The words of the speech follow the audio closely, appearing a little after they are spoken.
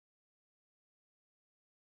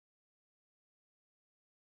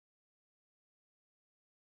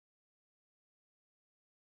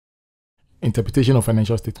Interpretation of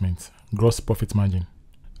financial statements. Gross profit margin.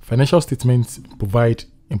 Financial statements provide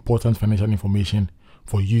important financial information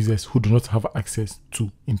for users who do not have access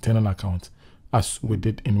to internal accounts. As we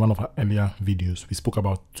did in one of our earlier videos, we spoke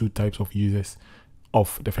about two types of users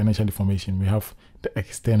of the financial information. We have the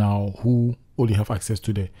external, who only have access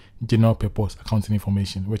to the general purpose accounting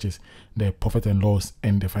information, which is the profit and loss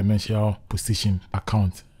and the financial position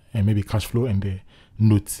account, and maybe cash flow and the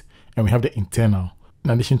notes. And we have the internal. In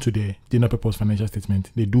addition to the general purpose financial statement,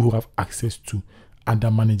 they do have access to other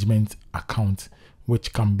management accounts,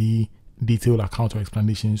 which can be detailed accounts or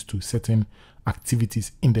explanations to certain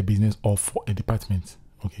activities in the business or for a department.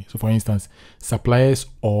 Okay, so for instance, suppliers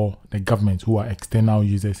or the government, who are external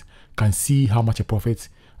users, can see how much a profit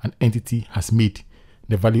an entity has made,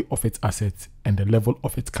 the value of its assets, and the level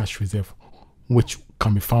of its cash reserve, which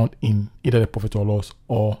can be found in either the profit or loss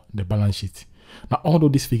or the balance sheet. Now, although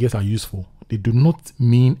these figures are useful, they do not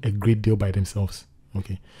mean a great deal by themselves.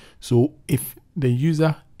 Okay, so if the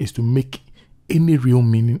user is to make any real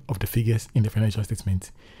meaning of the figures in the financial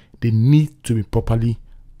statement, they need to be properly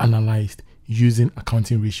analyzed using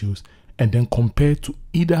accounting ratios and then compared to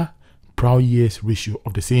either prior year's ratio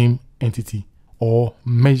of the same entity or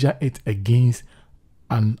measure it against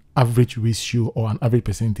an average ratio or an average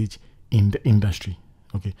percentage in the industry.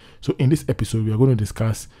 Okay, so in this episode, we are going to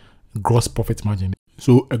discuss gross profit margin.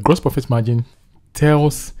 So a gross profit margin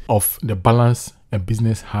tells of the balance a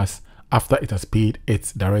business has after it has paid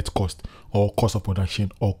its direct cost or cost of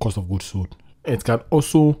production or cost of goods sold. It can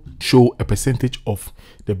also show a percentage of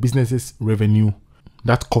the business's revenue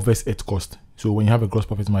that covers its cost. So when you have a gross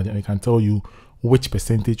profit margin, it can tell you which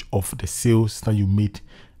percentage of the sales that you made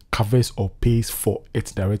covers or pays for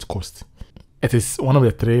its direct cost. It is one of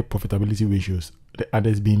the three profitability ratios, the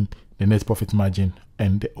others being the net profit margin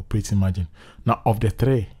and the operating margin. Now, of the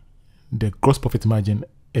three, the gross profit margin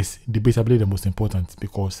is debatably the most important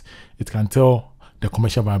because it can tell the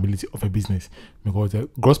commercial viability of a business, because the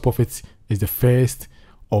gross profit is the first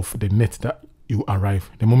of the net that you arrive.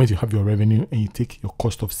 The moment you have your revenue and you take your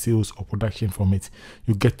cost of sales or production from it,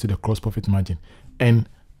 you get to the gross profit margin. And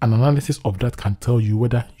an analysis of that can tell you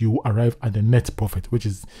whether you arrive at the net profit, which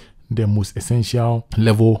is the most essential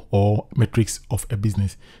level or metrics of a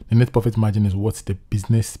business. The net profit margin is what the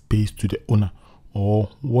business pays to the owner, or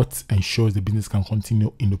what ensures the business can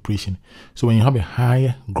continue in operation. So when you have a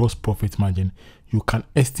higher gross profit margin, you can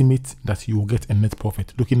estimate that you will get a net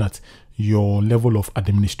profit looking at your level of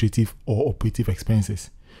administrative or operative expenses.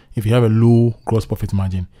 If you have a low gross profit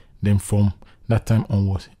margin, then from that time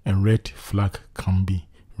onwards, a red flag can be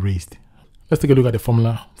raised. Let's take a look at the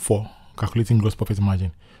formula for calculating gross profit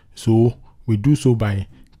margin. So we do so by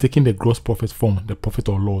taking the gross profit from the profit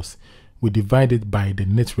or loss. We divide it by the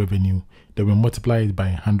net revenue, then we multiply it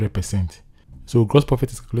by 100%. So gross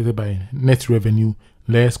profit is calculated by net revenue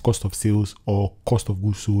less cost of sales or cost of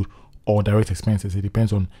goods sold or direct expenses. It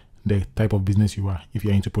depends on the type of business you are. If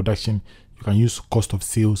you're into production, you can use cost of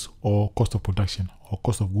sales or cost of production or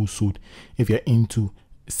cost of goods sold. If you're into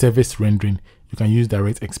service rendering, you can use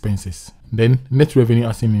direct expenses. Then net revenue,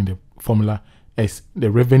 as seen in the formula, is the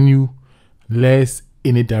revenue less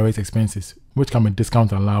any direct expenses, which can be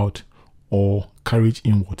discount allowed or carriage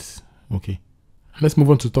inwards. Okay, let's move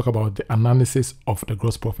on to talk about the analysis of the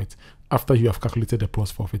gross profit. After you have calculated the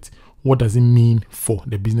gross profit, what does it mean for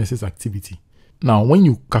the business's activity? Now, when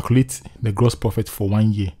you calculate the gross profit for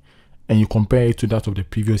 1 year and you compare it to that of the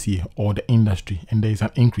previous year or the industry, and there is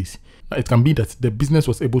an increase, it can be that the business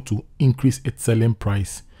was able to increase its selling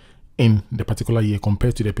price in the particular year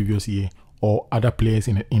compared to the previous year or other players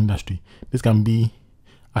in the industry. This can be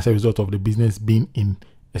as a result of the business being in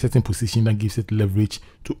a certain position that gives it leverage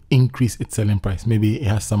to increase its selling price. Maybe it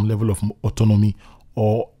has some level of autonomy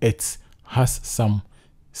or it has some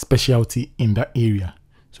specialty in that area,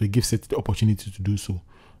 so it gives it the opportunity to do so.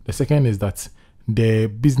 The second is that the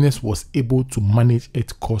business was able to manage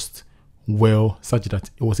its cost well, such that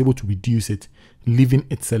it was able to reduce it, leaving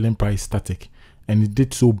its selling price static, and it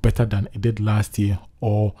did so better than it did last year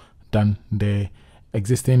or than the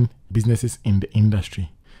existing businesses in the industry.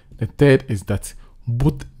 The third is that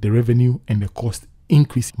both the revenue and the cost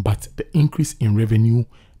increase, but the increase in revenue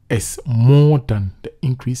is more than the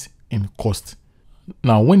increase in cost.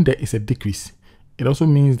 Now, when there is a decrease, it also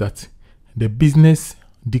means that the business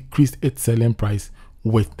decreased its selling price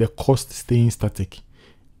with the cost staying static.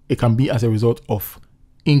 It can be as a result of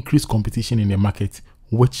increased competition in the market,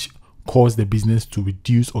 which caused the business to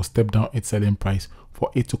reduce or step down its selling price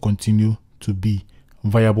for it to continue to be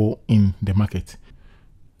viable in the market.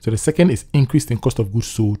 So the second is increase in cost of goods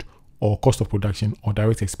sold or cost of production or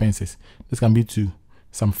direct expenses. This can be to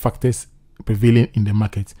some factors prevailing in the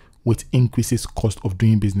market which increases cost of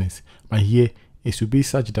doing business. But here it should be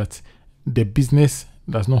such that the business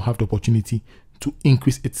does not have the opportunity to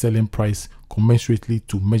increase its selling price commensurately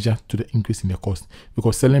to measure to the increase in the cost,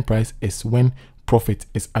 because selling price is when profit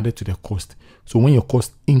is added to the cost. So when your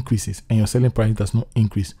cost increases and your selling price does not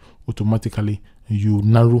increase, automatically you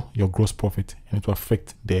narrow your gross profit and it will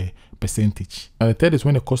affect the percentage. And the third is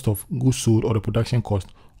when the cost of goods sold or the production cost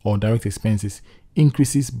or direct expenses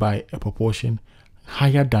increases by a proportion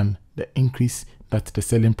higher than the increase that the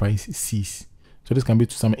selling price sees. So this can be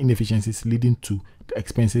to some inefficiencies leading to the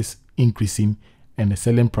expenses increasing and the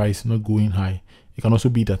selling price not going high. It can also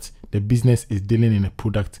be that the business is dealing in a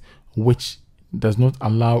product which does not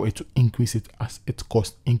allow it to increase it as its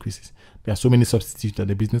cost increases. There are so many substitutes that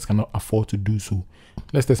the business cannot afford to do so.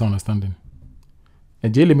 Let's test our understanding. A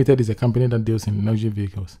J Limited is a company that deals in luxury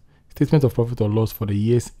vehicles. Statement of profit or loss for the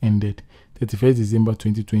years ended 31st December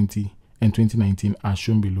 2020 and 2019 are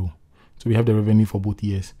shown below. So we have the revenue for both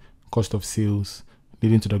years, cost of sales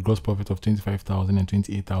leading to the gross profit of 25,000 and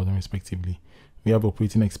 28,000 respectively. We have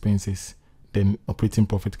operating expenses, then operating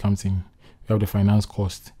profit comes in. We have the finance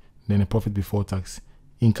cost, then a profit before tax,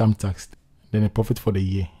 income tax, then a profit for the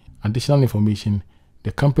year. Additional information: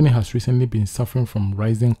 the company has recently been suffering from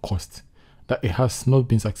rising costs that it has not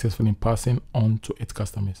been successful in passing on to its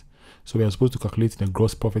customers. So we are supposed to calculate the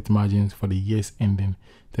gross profit margins for the years ending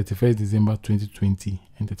 31st December 2020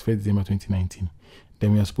 and 31st December 2019.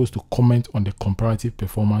 Then we are supposed to comment on the comparative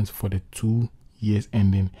performance for the 2 years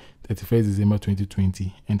ending 31st December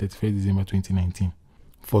 2020 and 31st December 2019.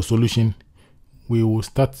 For solution, we will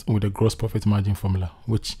start with the gross profit margin formula,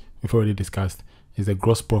 which we've already discussed, is the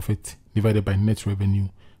gross profit divided by net revenue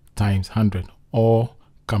times 100, or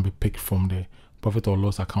can be picked from the profit or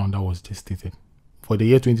loss account that was just stated. For the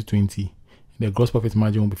year 2020, the gross profit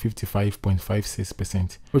margin will be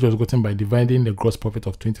 55.56%, which was gotten by dividing the gross profit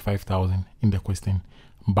of 25,000 in the question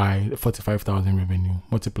by 45,000 revenue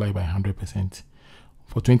multiplied by 100%.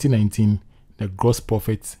 For 2019, the gross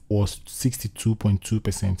profit was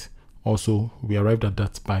 62.2%. Also, we arrived at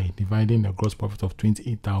that by dividing the gross profit of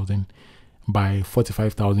 28,000 by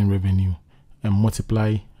 45,000 revenue and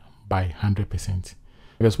multiply by 100%.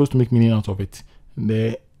 We are supposed to make meaning out of it.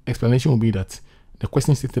 The explanation will be that the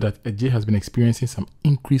question stated that a J has been experiencing some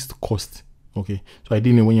increased cost. Okay, so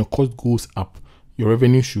ideally when your cost goes up, your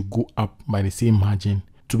revenue should go up by the same margin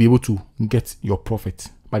to be able to get your profit.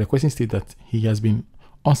 But the question states that he has been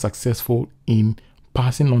unsuccessful in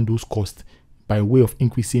passing on those costs by way of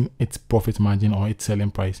increasing its profit margin or its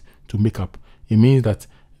selling price to make up. It means that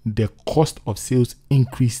the cost of sales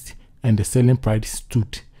increased and the selling price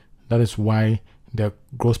stood. That is why the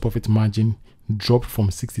gross profit margin dropped from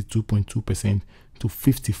 62.2% to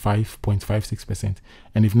 55.56%.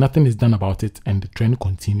 And if nothing is done about it and the trend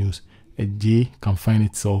continues, a J can find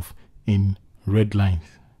itself in red lines.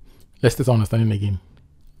 Let's test our understanding again.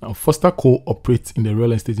 Now, Foster Co. operates in the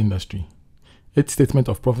real estate industry. Its statement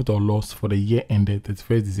of profit or loss for the year ended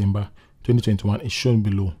 31st December 2021 is shown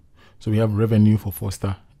below. So we have revenue for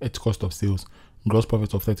Foster, its cost of sales, gross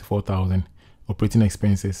profit of 34,000, operating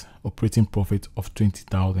expenses, operating profit of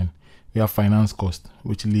 20,000. We have finance cost,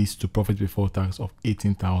 which leads to profit before tax of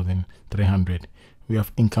 18,300. We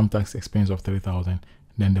have income tax expense of 3,000,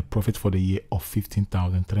 then the profit for the year of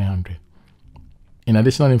 15,300. In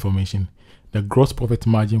additional information, the gross profit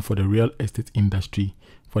margin for the real estate industry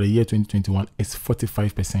for the year 2021 is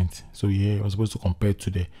 45%. So here I was supposed to compare to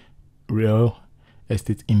the real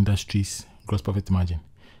estate industry's gross profit margin.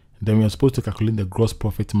 Then we are supposed to calculate the gross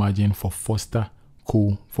profit margin for Foster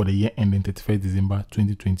Co. for the year ending 31st December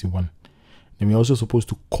 2021. Then we are also supposed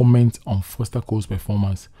to comment on Foster Co.'s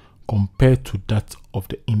performance compared to that of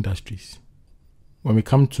the industries. When we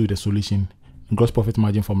come to the solution, the gross profit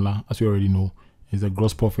margin formula, as we already know, is the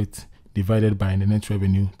gross profit divided by the net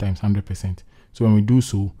revenue times 100%. So when we do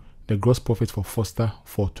so, the gross profit for Foster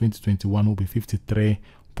for 2021 will be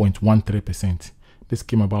 53.13%. This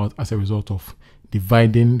came about as a result of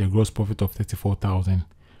dividing the gross profit of 34,000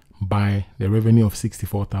 by the revenue of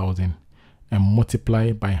 64,000 and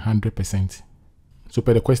multiply by 100%. So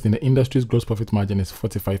per the question, the industry's gross profit margin is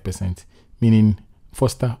 45%, meaning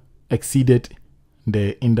Foster exceeded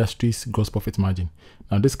the industry's gross profit margin.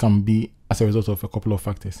 Now this can be as a result of a couple of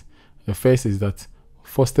factors. The first is that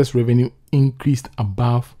Foster's revenue increased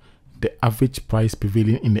above the average price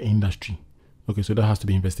prevailing in the industry. Okay, so that has to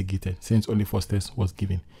be investigated since only Foster's was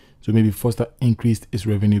given. So maybe Foster increased its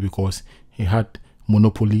revenue because he had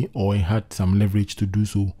monopoly or he had some leverage to do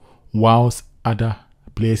so, whilst other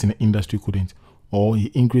players in the industry couldn't. Or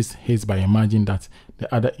he increased his by a margin that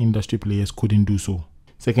the other industry players couldn't do so.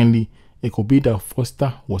 Secondly, it could be that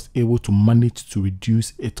Foster was able to manage to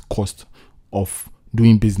reduce its cost of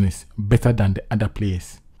doing business better than the other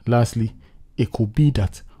players. Lastly, it could be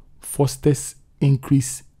that Foster's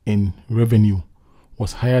increase in revenue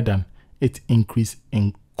was higher than its increase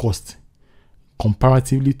in cost.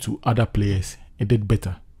 Comparatively to other players, it did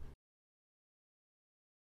better.